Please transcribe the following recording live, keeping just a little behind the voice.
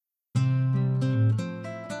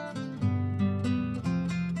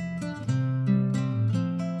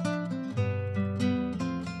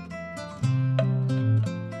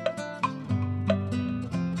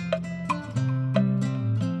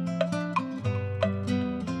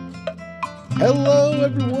Hello,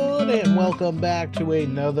 everyone, and welcome back to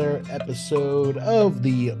another episode of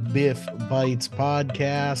the Biff Bites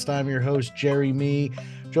podcast. I'm your host, Jerry Me,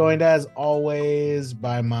 joined as always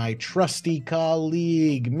by my trusty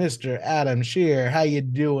colleague, Mr. Adam Shear. How you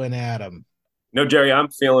doing, Adam? No, Jerry, I'm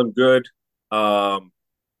feeling good. Um,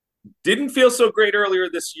 didn't feel so great earlier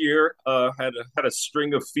this year. Had a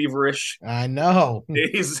string of feverish I know.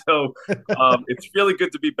 days, so it's really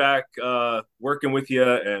good to be back working with you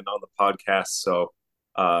and on the podcast. So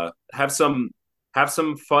have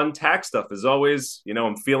some fun tax stuff as always.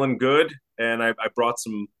 I'm feeling good, and I brought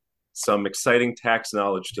some exciting tax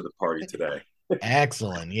knowledge to the party today.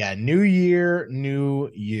 Excellent. Yeah, new year, new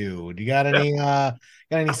you. Do you got Yeah.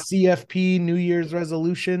 any CFP New Year's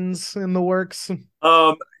resolutions in the works?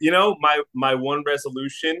 My one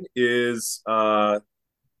resolution is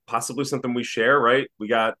possibly something we share, right? We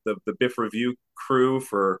got the Biff Review crew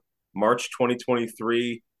for March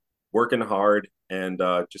 2023 working hard, and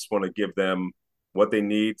just want to give them what they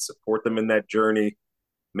need, support them in that journey,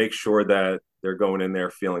 make sure that they're going in there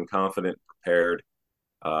feeling confident, prepared.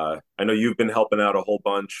 I know you've been helping out a whole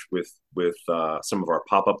bunch with some of our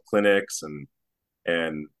pop-up clinics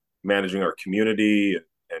and managing our community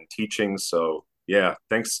and teaching. So yeah,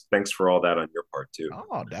 thanks for all that on your part too.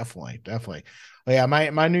 Oh, definitely, definitely. But yeah,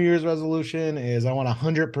 my New Year's resolution is I want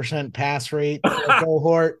 100% pass rate for a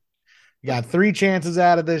cohort. You got three chances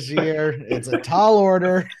out of this year. It's a tall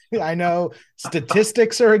order. I know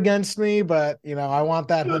statistics are against me, but I want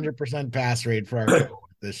that 100% pass rate for our cohort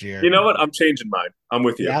this You year. know what? I'm changing mine. I'm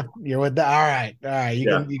with you. Yeah, you're with the all right. All right. You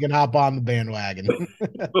Yeah, can hop on the bandwagon.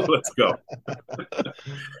 let's go.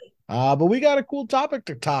 But we got a cool topic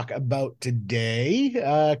to talk about today.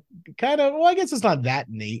 Kind of, well, I guess it's not that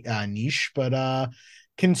niche, but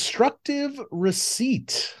constructive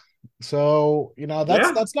receipt. So, that's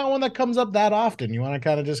Yeah, that's not one that comes up that often. You want to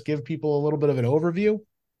kind of just give people a little bit of an overview?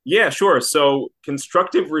 yeah, sure. So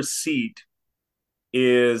constructive receipt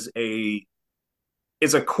is a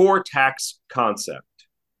core tax concept,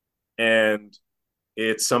 and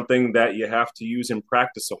it's something that you have to use in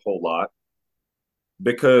practice a whole lot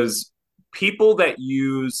because people that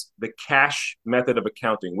use the cash method of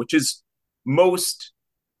accounting, which is most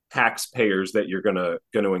taxpayers that you're gonna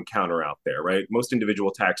encounter out there, right? Most individual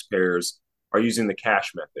taxpayers are using the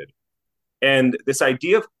cash method. And this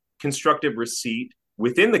idea of constructive receipt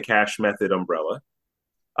within the cash method umbrella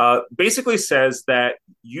basically says that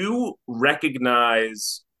you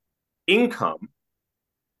recognize income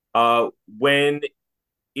when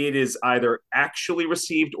it is either actually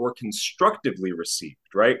received or constructively received,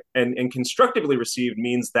 right? And constructively received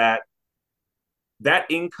means that that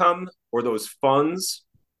income or those funds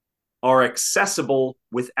are accessible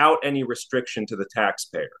without any restriction to the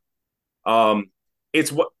taxpayer.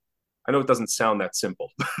 It's what I know it doesn't sound that simple,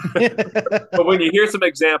 but when you hear some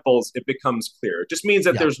examples, it becomes clear. It just means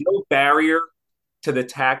that Yeah. there's no barrier to the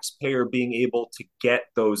taxpayer being able to get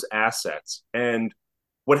those assets. And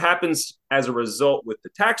what happens as a result with the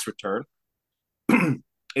tax return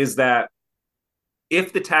is that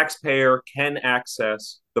if the taxpayer can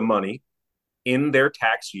access the money in their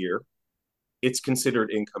tax year, it's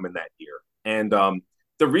considered income in that year. And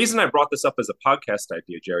the reason I brought this up as a podcast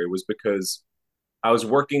idea, Jerry, was because I was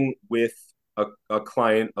working with a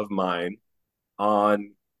client of mine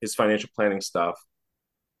on his financial planning stuff,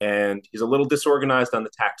 and he's a little disorganized on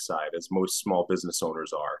the tax side, as most small business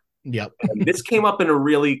owners are. Yep. And this came up in a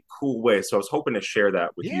really cool way, so I was hoping to share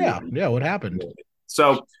that with you. Yeah. Yeah. What happened?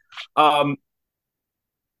 So, um,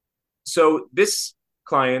 so this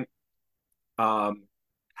client um,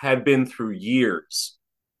 had been through years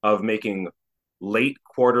of making late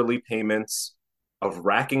quarterly payments, of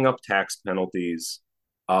racking up tax penalties.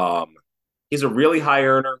 Um, he's a really high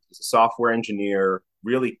earner. He's a software engineer,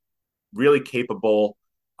 really capable.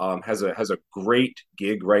 Has a great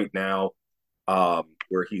gig right now,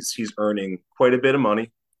 where he's earning quite a bit of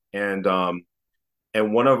money, and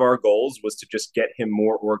one of our goals was to just get him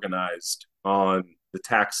more organized on the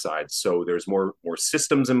tax side. So there's more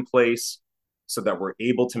systems in place so that we're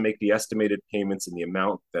able to make the estimated payments in the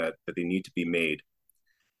amount that they need to be made.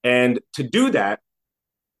 And to do that,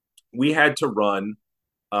 we had to run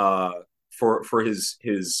uh, for his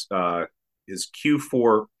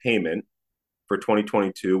Q4 payment for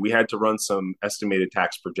 2022. We had to run some estimated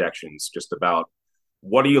tax projections just about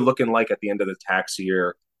what are you looking like at the end of the tax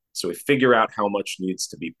year, so we figure out how much needs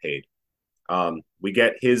to be paid. We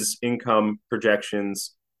get his income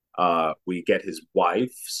projections. We get his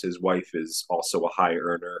wife's. His wife is also a high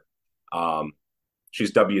earner. Um,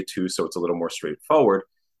 she's W-2, so it's a little more straightforward.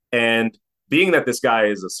 And being that this guy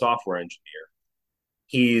is a software engineer,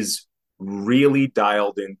 he's really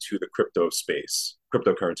dialed into the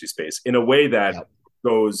cryptocurrency space in a way that Yep.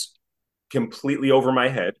 goes completely over my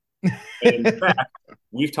head. And in fact,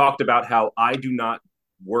 we've talked about how I do not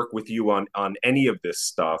work with you on any of this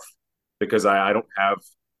stuff because I don't have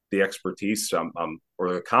the expertise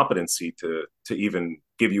or the competency to even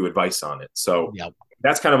give you advice on it. So Yep.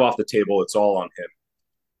 that's kind of off the table. It's all on him.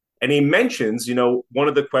 And he mentions, one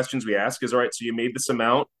of the questions we ask is, all right, so you made this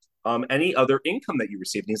amount. Any other income that you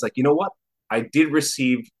received? And he's like, you know what? I did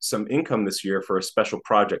receive some income this year for a special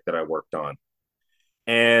project that I worked on.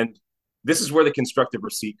 And this is where the constructive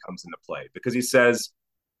receipt comes into play because he says,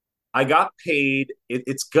 I got paid,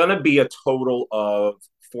 it's going to be a total of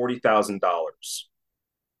 $40,000,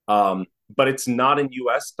 but it's not in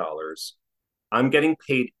US dollars. I'm getting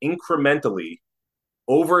paid incrementally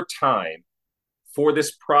over time for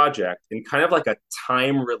this project in kind of like a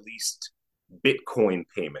time released Bitcoin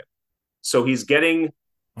payment. So he's getting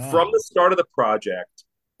from Oh, the start of the project,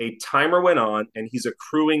 a timer went on and he's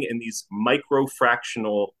accruing in these micro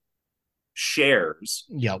fractional shares,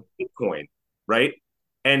 yep. Bitcoin, right?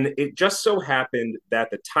 And it just so happened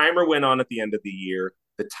that the timer went on at the end of the year.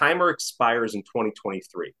 The timer expires in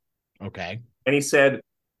 2023. Okay. And he said,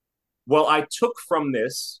 well, I took from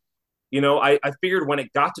this, I figured when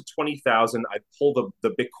it got to 20,000, I'd pull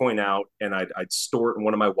the Bitcoin out and I'd store it in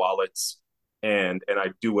one of my wallets and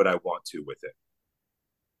I'd do what I want to with it.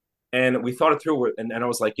 And we thought it through and I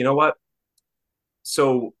was like, you know what?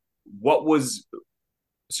 So what was,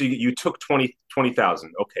 so you took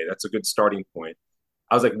 20,000. Okay, that's a good starting point.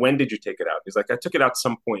 I was like, when did you take it out? He's like, I took it out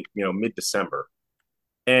some point, mid-December.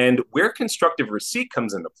 And where constructive receipt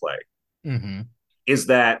comes into play Mm-hmm. is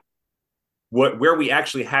that where we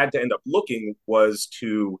actually had to end up looking was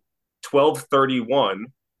to 12/31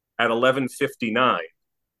 at 11:59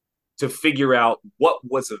 to figure out what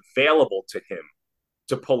was available to him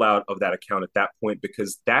to pull out of that account at that point,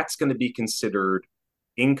 because that's going to be considered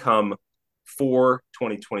income for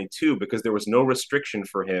 2022 because there was no restriction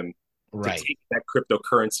for him to Right. take that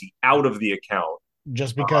cryptocurrency out of the account.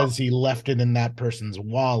 Just Uh, because he left it in that person's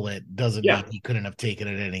wallet doesn't yeah, mean he couldn't have taken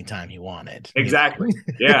it any time he wanted. exactly.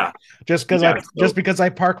 Yeah, Just because I yeah. just So because I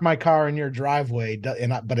park my car in your driveway,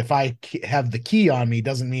 but if I have the key on me,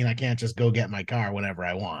 doesn't mean I can't just go get my car whenever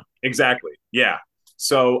I want. exactly. Yeah.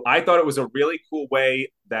 So I thought it was a really cool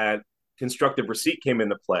way that constructive receipt came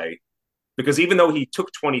into play because even though he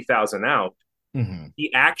took 20,000 out, Mm-hmm.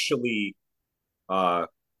 he actually uh,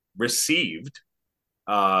 received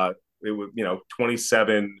it was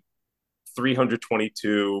 27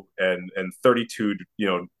 322 and 32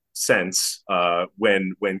 cents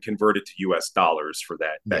when converted to US dollars for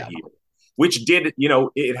that Yeah. year, which did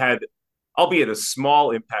it had, albeit a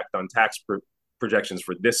small impact on projections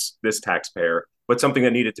for this taxpayer, but something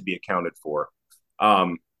that needed to be accounted for.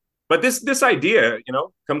 um but this idea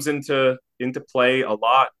comes into play a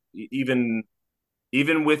lot, even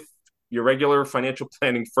with your regular financial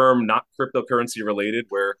planning firm, not cryptocurrency related,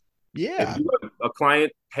 where if Yeah. you have a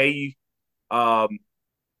client pay, um,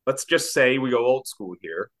 let's just say we go old school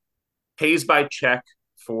here, pays by check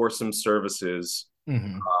for some services.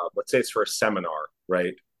 Mm-hmm. Let's say it's for a seminar,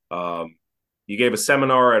 right? Um, you gave a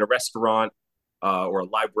seminar at a restaurant or a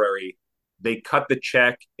library. They cut the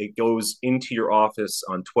check. It goes into your office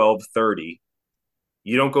on 12/30.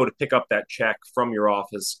 You don't go to pick up that check from your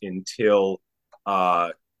office uh,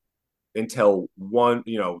 until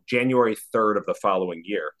January 3rd of the following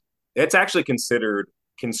year. It's actually considered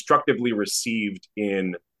constructively received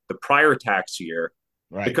in the prior tax year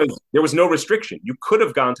Right. because there was no restriction. You could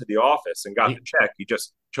have gone to the office and got the check. You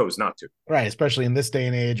just chose not to. Right, especially in this day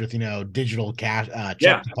and age with digital cash check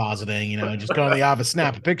Yeah. depositing, just go to the office,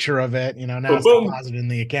 snap a picture of it, now Boom, it's boom. deposited in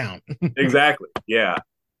the account. Exactly. Yeah.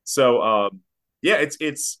 So, yeah,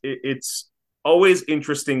 it's always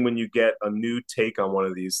interesting when you get a new take on one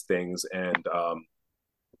of these things, and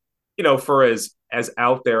for as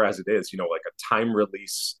out there as it is, like a time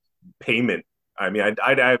release payment. I mean,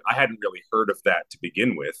 I hadn't really heard of that to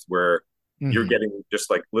begin with, where you're Mm-hmm. getting just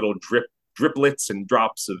like little driplets and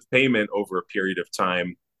drops of payment over a period of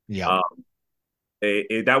time. Yep. Um,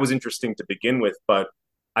 that was interesting to begin with, but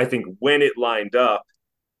I think when it lined up,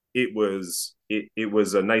 it was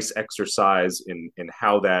a nice exercise in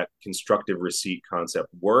how that constructive receipt concept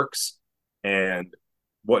works and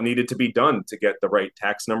what needed to be done to get the right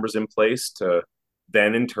tax numbers in place to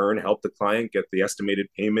then in turn help the client get the estimated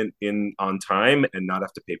payment in on time and not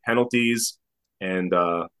have to pay penalties and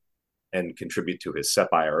contribute to his SEP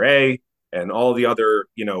IRA and all the other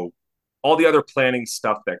planning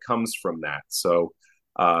stuff that comes from that. So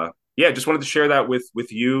yeah, just wanted to share that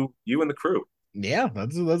with you and the crew. Yeah,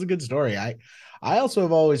 that's a good story. I also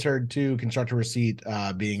have always heard too, constructor receipt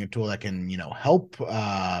being a tool that can, help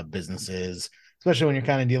businesses, especially when you're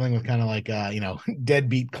kind of dealing with kind of like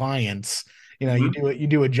deadbeat clients. Mm-hmm. You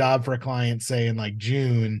do a job for a client, say in like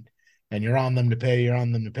June, and you're on them to pay you,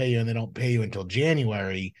 and they don't pay you until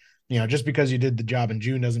January. Just because you did the job in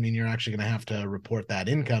June doesn't mean you're actually going to have to report that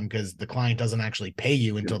income because the client doesn't actually pay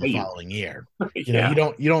you Can until the pay you. following year. Yeah.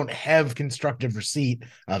 You don't have constructive receipt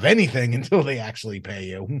of anything until they actually pay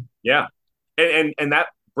you. Yeah. And that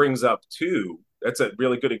brings up too, that's a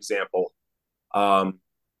really good example. Um,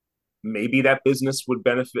 Maybe that business would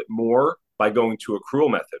benefit more by going to accrual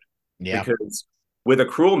method, Yeah. because with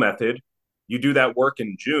accrual method, you do that work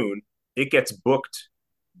in June, it gets booked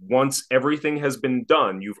once everything has been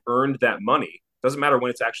done. You've earned that money. Doesn't matter when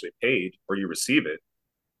it's actually paid or you receive it.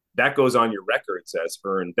 That goes on your records as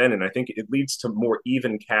earned then. And I think it leads to more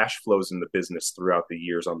even cash flows in the business throughout the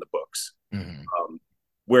years on the books. Mm-hmm.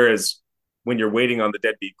 Whereas when you're waiting on the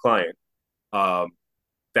deadbeat client, um,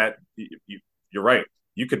 that you're right.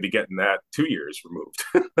 You could be getting that 2 years removed.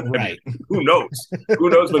 I mean, Right. who knows? Who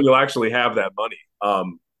knows when you'll actually have that money?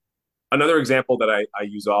 Another example that I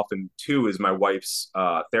use often too is my wife's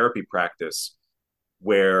therapy practice,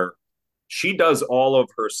 where she does all of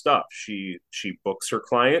her stuff. She books her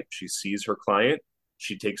client, she sees her client,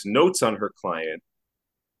 she takes notes on her client,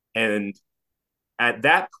 and at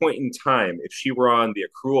that point in time, if she were on the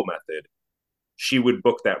accrual method, she would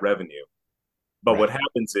book that revenue. But what Right.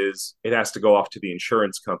 happens is it has to go off to the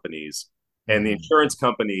insurance companies, and the Mm-hmm. insurance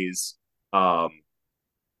companies, um,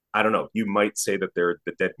 I don't know, you might say that they're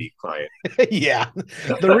the deadbeat client. Yeah.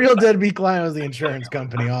 The real deadbeat client was the insurance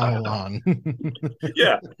company all along.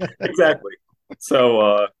 Yeah, exactly.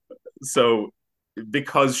 So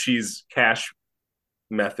because she's cash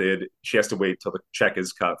method, she has to wait till the check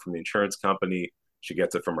is cut from the insurance company. She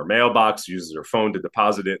gets it from her mailbox, uses her phone to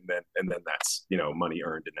deposit it, and then that's money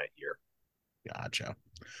earned in that year. Gotcha.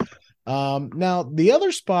 Now the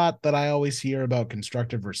other spot that I always hear about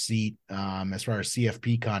constructive receipt, as far as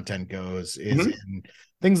CFP content goes, is Mm-hmm. in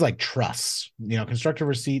things like trusts. Constructive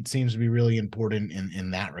receipt seems to be really important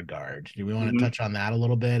in that regard. Do we want to Mm-hmm. touch on that a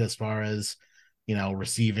little bit as far as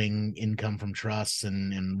receiving income from trusts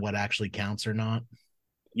and what actually counts or not?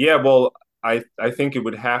 Yeah, well, I think it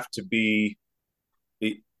would have to be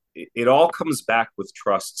it, it all comes back with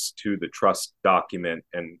trusts to the trust document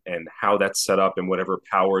and how that's set up and whatever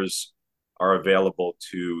powers are available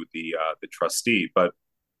to the trustee. But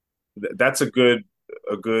that's a good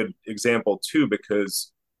example too,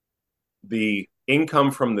 because the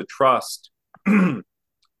income from the trust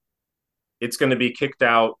it's going to be kicked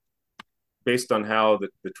out based on how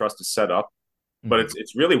the trust is set up. But Mhm.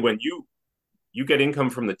 it's really when you get income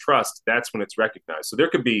from the trust, that's when it's recognized. So there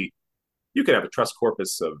could be you could have a trust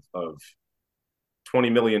corpus of $20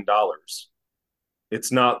 million. It's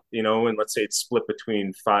not, and let's say it's split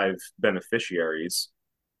between five beneficiaries.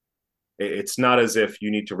 It's not as if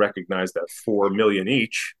you need to recognize that 4 million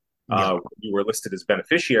each. Yep. You were listed as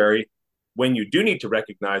beneficiary. When you do need to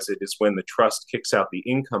recognize it is when the trust kicks out the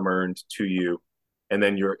income earned to you, and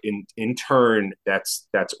then you're in turn that's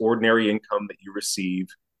ordinary income that you receive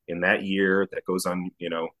in that year that goes on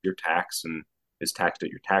your tax and is taxed at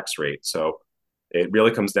your tax rate. So it really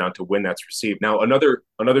comes down to when that's received. Now another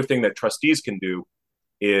thing that trustees can do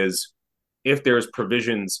is if there's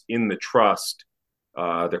provisions in the trust,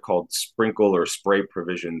 they're called sprinkle or spray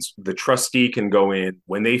provisions. The trustee can go in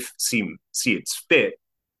when they see it's fit,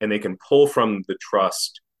 and they can pull from the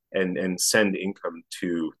trust and send income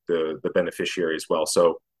to the beneficiary as well.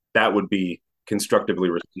 So that would be constructively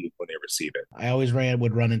received when they receive it. I always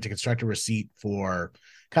would run into constructive receipt for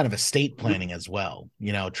kind of estate planning as well.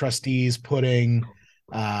 Trustees putting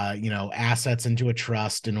assets into a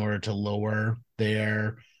trust in order to lower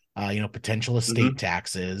their potential Mm-hmm. estate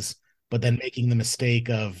taxes, but then making the mistake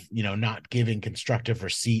of not giving constructive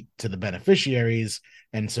receipt to the beneficiaries.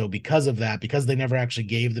 And so because of that, because they never actually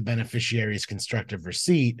gave the beneficiaries constructive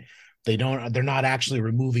receipt, they're not actually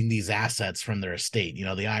removing these assets from their estate. The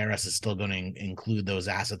IRS is still going to include those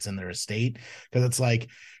assets in their estate, because it's like,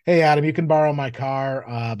 hey Adam, you can borrow my car,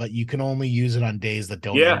 but you can only use it on days that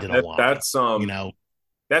don't Yeah, end in a that Y. that's you um know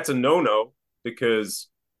that's a no-no, because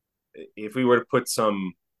if we were to put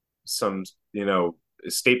some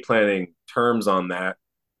estate planning terms on that,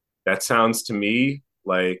 that sounds to me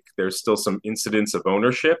like there's still some incidents of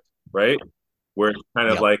ownership, right? Where it's kind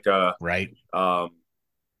of Yep. like Right. um,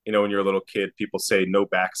 when you're a little kid, people say no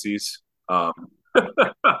backsies. Um,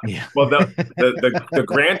 Yeah. well, the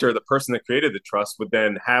grantor, the person that created the trust, would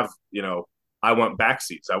then have, I want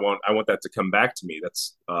backsies. I want that to come back to me.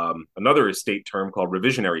 That's another estate term called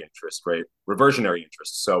revisionary interest, right? Reversionary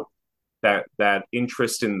interest. So that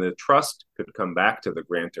interest in the trust could come back to the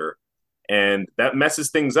grantor, and that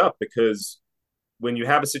messes things up because when you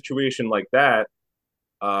have a situation like that,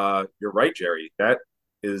 you're right, Jerry. That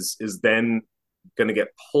is then going to get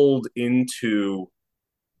pulled into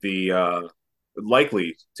the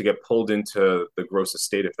likely to get pulled into the gross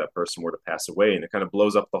estate if that person were to pass away, and it kind of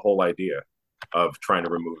blows up the whole idea of trying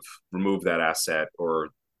to remove that asset or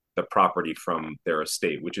the property from their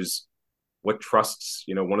estate, which is what trusts.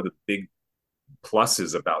 One of the big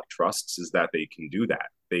pluses about trusts is that they can do that.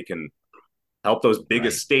 They can help those big Right.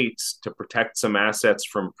 estates to protect some assets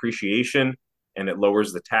from appreciation, and it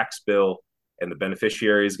lowers the tax bill, and the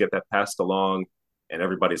beneficiaries get that passed along, and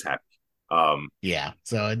everybody's happy. Yeah.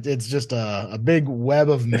 So it's just a big web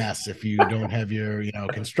of mess if you don't have your,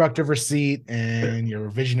 constructive receipt and your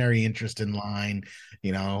visionary interest in line.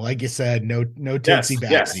 Like you said, no takesy yes,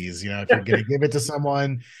 yes, backsies. If you're gonna give it to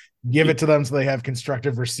someone, give it to them so they have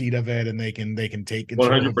constructive receipt of it and they can take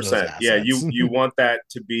control of those 100%. Yeah, assets. you want that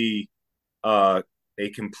to be uh, a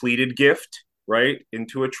completed gift, right,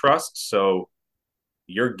 into a trust. So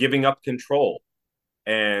you're giving up control.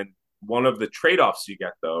 And one of the trade-offs you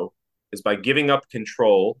get though is by giving up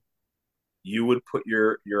control, you would put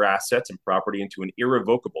your assets and property into an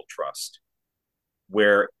irrevocable trust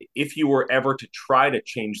where if you were ever to try to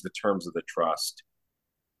change the terms of the trust,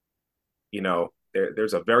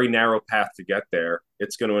 there's a very narrow path to get there.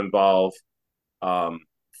 It's going to involve um,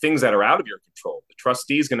 things that are out of your control. The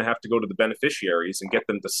trustee is going to have to go to the beneficiaries and get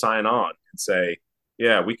them to sign on and say,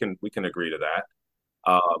 "Yeah, we can agree to that."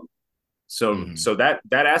 So Mhm. so that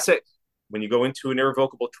asset, when you go into an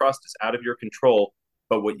irrevocable trust, is out of your control.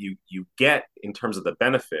 But what you get in terms of the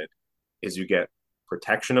benefit is you get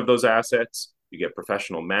protection of those assets, you get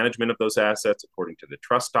professional management of those assets according to the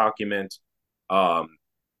trust document. Um,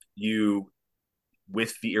 you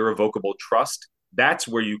with the irrevocable trust, that's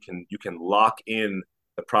where you can lock in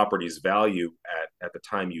the property's value at the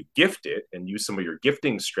time you gift it and use some of your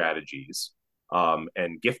gifting strategies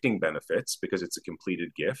and gifting benefits because it's a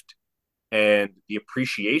completed gift. And the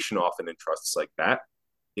appreciation often in trusts like that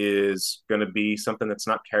is going to be something that's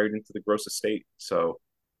not carried into the gross estate. So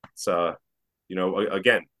it's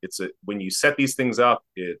again, when you set these things up,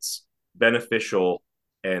 it's beneficial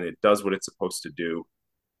and it does what it's supposed to do.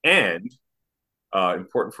 And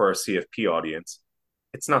important for our CFP audience,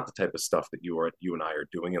 it's not the type of stuff that you and I are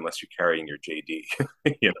doing unless you're carrying your JD.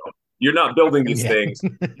 You're not building these Yeah. things.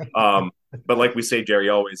 But like we say, Jerry,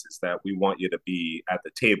 always is that we want you to be at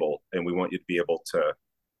the table and we want you to be able to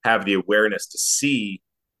have the awareness to see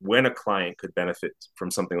when a client could benefit from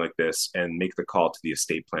something like this and make the call to the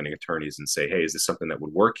estate planning attorneys and say, hey, is this something that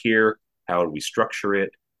would work here? How would we structure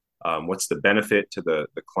it? What's the benefit to the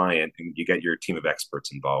client? And you get your team of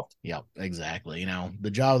experts involved. Yep, exactly.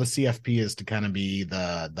 The job of the CFP is to kind of be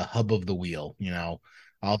the hub of the wheel,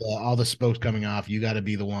 all the spokes coming off. You got to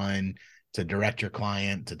be the one to direct your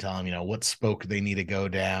client to tell them, what spoke they need to go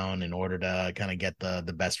down in order to kind of get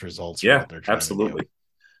the best results for Yeah, what they're trying to do. absolutely.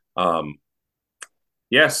 Um,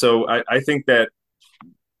 yeah, so I think that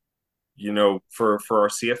for our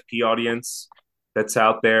CFP audience that's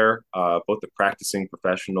out there, both the practicing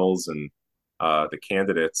professionals and the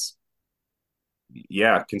candidates,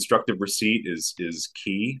 yeah, constructive receipt is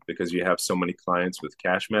key because you have so many clients with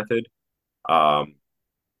cash method. Um,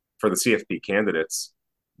 for the CFP candidates,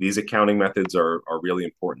 these accounting methods are really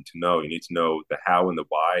important to know. You need to know the how and the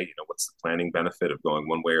why. What's the planning benefit of going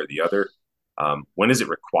one way or the other? When is it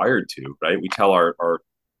required to, right? We tell our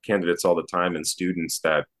candidates all the time and students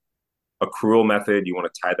that accrual method, you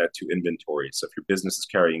want to tie that to inventory. So if your business is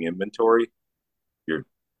carrying inventory, you're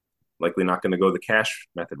likely not going to go the cash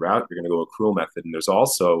method route. You're going to go accrual method. And there's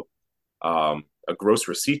also a gross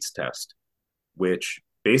receipts test, which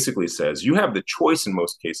basically says you have the choice in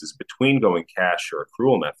most cases between going cash or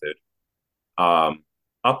accrual method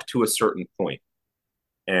up to a certain point.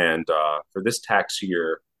 And for this tax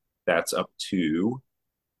year, that's up to,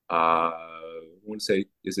 I want to say,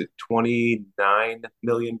 is it $29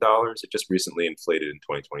 million? It just recently inflated in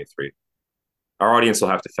 2023. Our audience will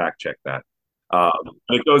have to fact check that.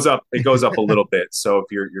 It goes up. It goes up a little bit. So if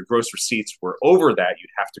your gross receipts were over that, you'd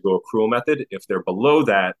have to go accrual method. If they're below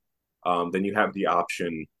that, then you have the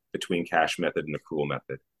option between cash method and accrual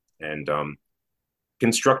method. And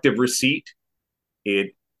constructive receipt,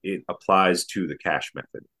 it applies to the cash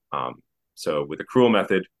method. So with accrual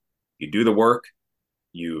method, you do the work,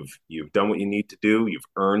 you've done what you need to do, you've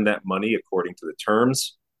earned that money according to the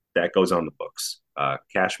terms, that goes on the books.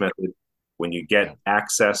 Cash method, when you get Yeah.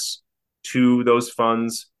 access to those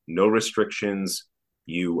funds, no restrictions,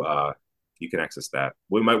 you can access that.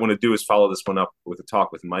 What we might want to do is follow this one up with a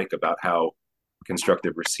talk with Mike about how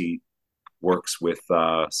constructive receipt works with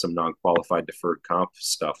some non-qualified deferred comp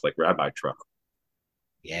stuff like Rabbi Truck.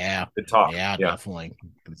 Yeah. Good talk. Yeah, Yeah. definitely.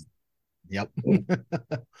 Yep.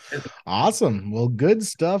 Awesome. Well, good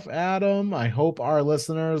stuff, Adam. I hope our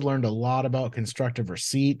listeners learned a lot about constructive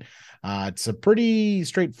receipt. It's a pretty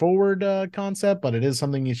straightforward concept, but it is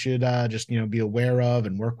something you should just be aware of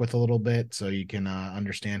and work with a little bit so you can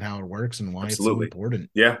understand how it works and why it's so Absolutely. important.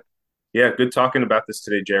 Yeah. Yeah. Good talking about this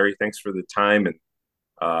today, Jerry. Thanks for the time.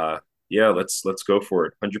 And yeah, let's go for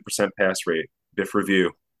it. 100% pass rate. BIF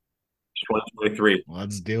review 2023.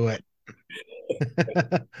 Let's do it.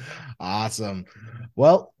 Awesome.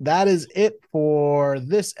 Well, that is it for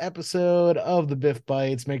this episode of the Biff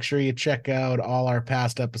Bites. Make sure you check out all our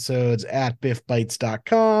past episodes at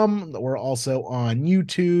biffbites.com. We're also on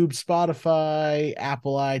YouTube, Spotify,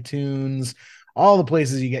 Apple iTunes, all the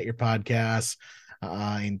places you get your podcasts.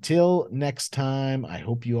 Until next time, I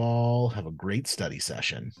hope you all have a great study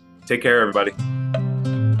session. Take care, everybody.